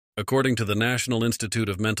According to the National Institute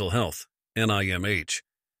of Mental Health, NIMH,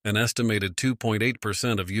 an estimated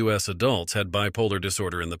 2.8% of U.S. adults had bipolar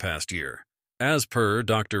disorder in the past year. As per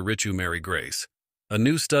Dr. Richu Mary Grace, a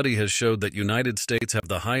new study has showed that United States have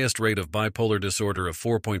the highest rate of bipolar disorder of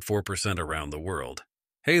 4.4% around the world.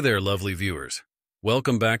 Hey there, lovely viewers.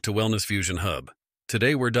 Welcome back to WellnessFusionHub.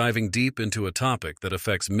 Today we're diving deep into a topic that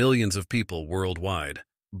affects millions of people worldwide,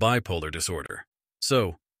 bipolar disorder.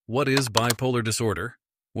 So, what is bipolar disorder?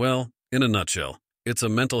 Well, in a nutshell, it's a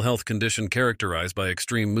mental health condition characterized by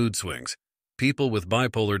extreme mood swings. People with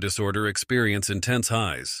bipolar disorder experience intense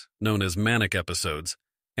highs, known as manic episodes,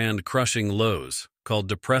 and crushing lows, called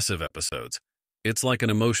depressive episodes. It's like an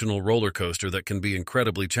emotional roller coaster that can be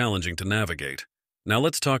incredibly challenging to navigate. Now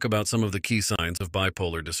let's talk about some of the key signs of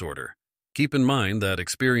bipolar disorder. Keep in mind that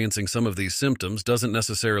experiencing some of these symptoms doesn't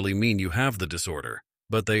necessarily mean you have the disorder,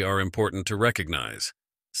 but they are important to recognize.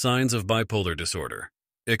 Signs of bipolar disorder.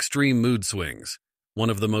 Extreme mood swings.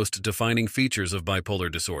 One of the most defining features of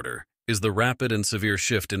bipolar disorder is the rapid and severe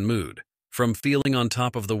shift in mood, from feeling on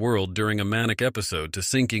top of the world during a manic episode to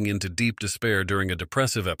sinking into deep despair during a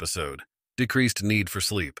depressive episode. Decreased need for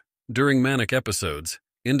sleep. During manic episodes,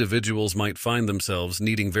 individuals might find themselves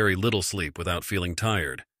needing very little sleep without feeling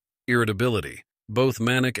tired. Irritability. Both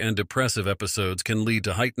manic and depressive episodes can lead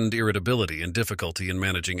to heightened irritability and difficulty in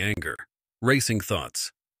managing anger. Racing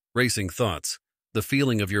thoughts. Racing thoughts, the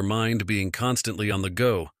feeling of your mind being constantly on the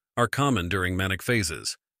go, are common during manic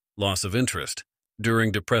phases. Loss of interest.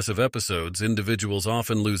 During depressive episodes, individuals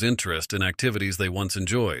often lose interest in activities they once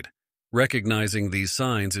enjoyed. Recognizing these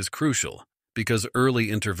signs is crucial because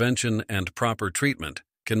early intervention and proper treatment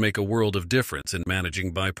can make a world of difference in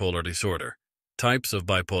managing bipolar disorder. Types of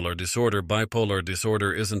bipolar disorder. Bipolar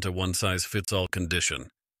disorder isn't a one-size-fits-all condition.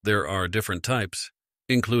 There are different types,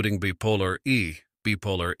 including Bipolar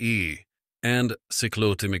I, and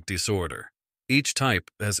Cyclothymic disorder. Each type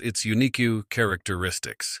has its unique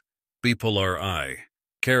characteristics. Bipolar I,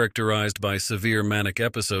 characterized by severe manic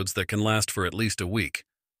episodes that can last for at least a week,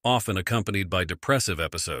 often accompanied by depressive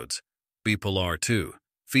episodes. Bipolar II,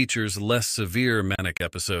 features less severe manic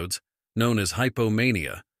episodes, known as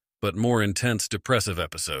hypomania, but more intense depressive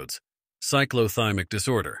episodes. Cyclothymic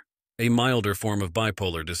disorder, a milder form of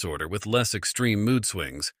bipolar disorder with less extreme mood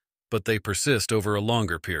swings, but they persist over a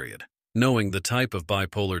longer period. Knowing the type of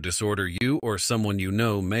bipolar disorder you or someone you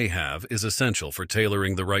know may have is essential for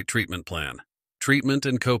tailoring the right treatment plan. Treatment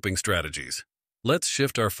and coping strategies. Let's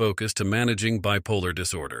shift our focus to managing bipolar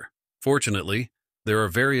disorder. Fortunately, there are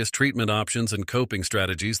various treatment options and coping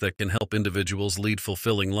strategies that can help individuals lead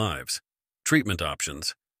fulfilling lives. Treatment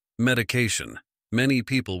options. Medication. Many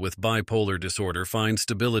people with bipolar disorder find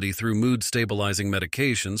stability through mood-stabilizing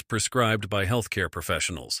medications prescribed by healthcare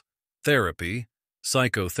professionals. Therapy.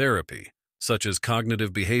 Psychotherapy, such as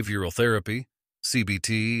cognitive behavioral therapy,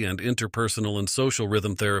 CBT, and interpersonal and social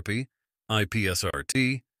rhythm therapy,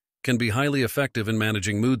 IPSRT, can be highly effective in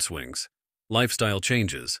managing mood swings. Lifestyle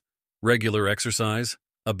changes. Regular exercise,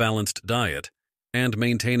 a balanced diet, and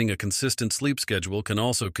maintaining a consistent sleep schedule can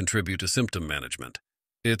also contribute to symptom management.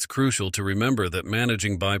 It's crucial to remember that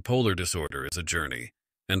managing bipolar disorder is a journey,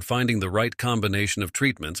 and finding the right combination of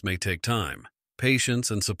treatments may take time. Patience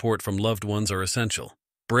and support from loved ones are essential.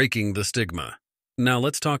 Breaking the stigma. Now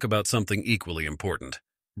let's talk about something equally important.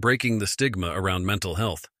 Breaking the stigma around mental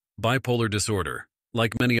health. Bipolar disorder,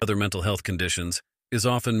 like many other mental health conditions, is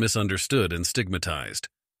often misunderstood and stigmatized.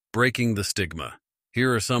 Breaking the stigma.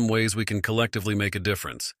 Here are some ways we can collectively make a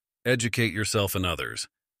difference. Educate yourself and others.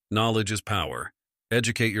 Knowledge is power.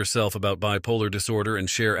 Educate yourself about bipolar disorder and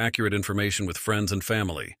share accurate information with friends and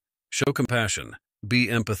family. Show compassion. Be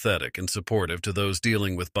empathetic and supportive to those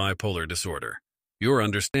dealing with bipolar disorder. Your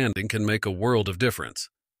understanding can make a world of difference.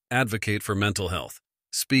 Advocate for mental health.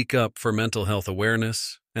 Speak up for mental health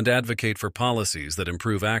awareness and advocate for policies that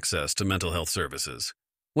improve access to mental health services.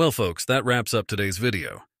 Well, folks, that wraps up today's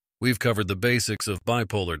video. We've covered the basics of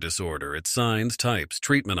bipolar disorder, its signs, types,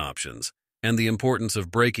 treatment options, and the importance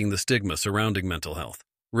of breaking the stigma surrounding mental health.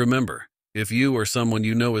 Remember, if you or someone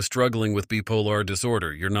you know is struggling with bipolar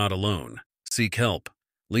disorder, you're not alone. Seek help,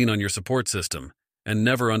 lean on your support system, and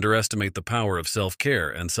never underestimate the power of self-care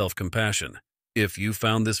and self-compassion. If you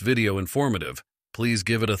found this video informative, please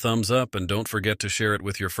give it a thumbs up and don't forget to share it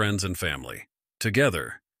with your friends and family.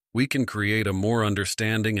 Together, we can create a more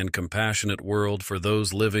understanding and compassionate world for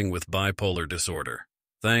those living with bipolar disorder.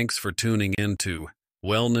 Thanks for tuning in to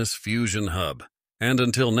Wellness Fusion Hub. And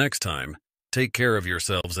until next time, take care of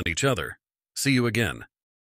yourselves and each other. See you again.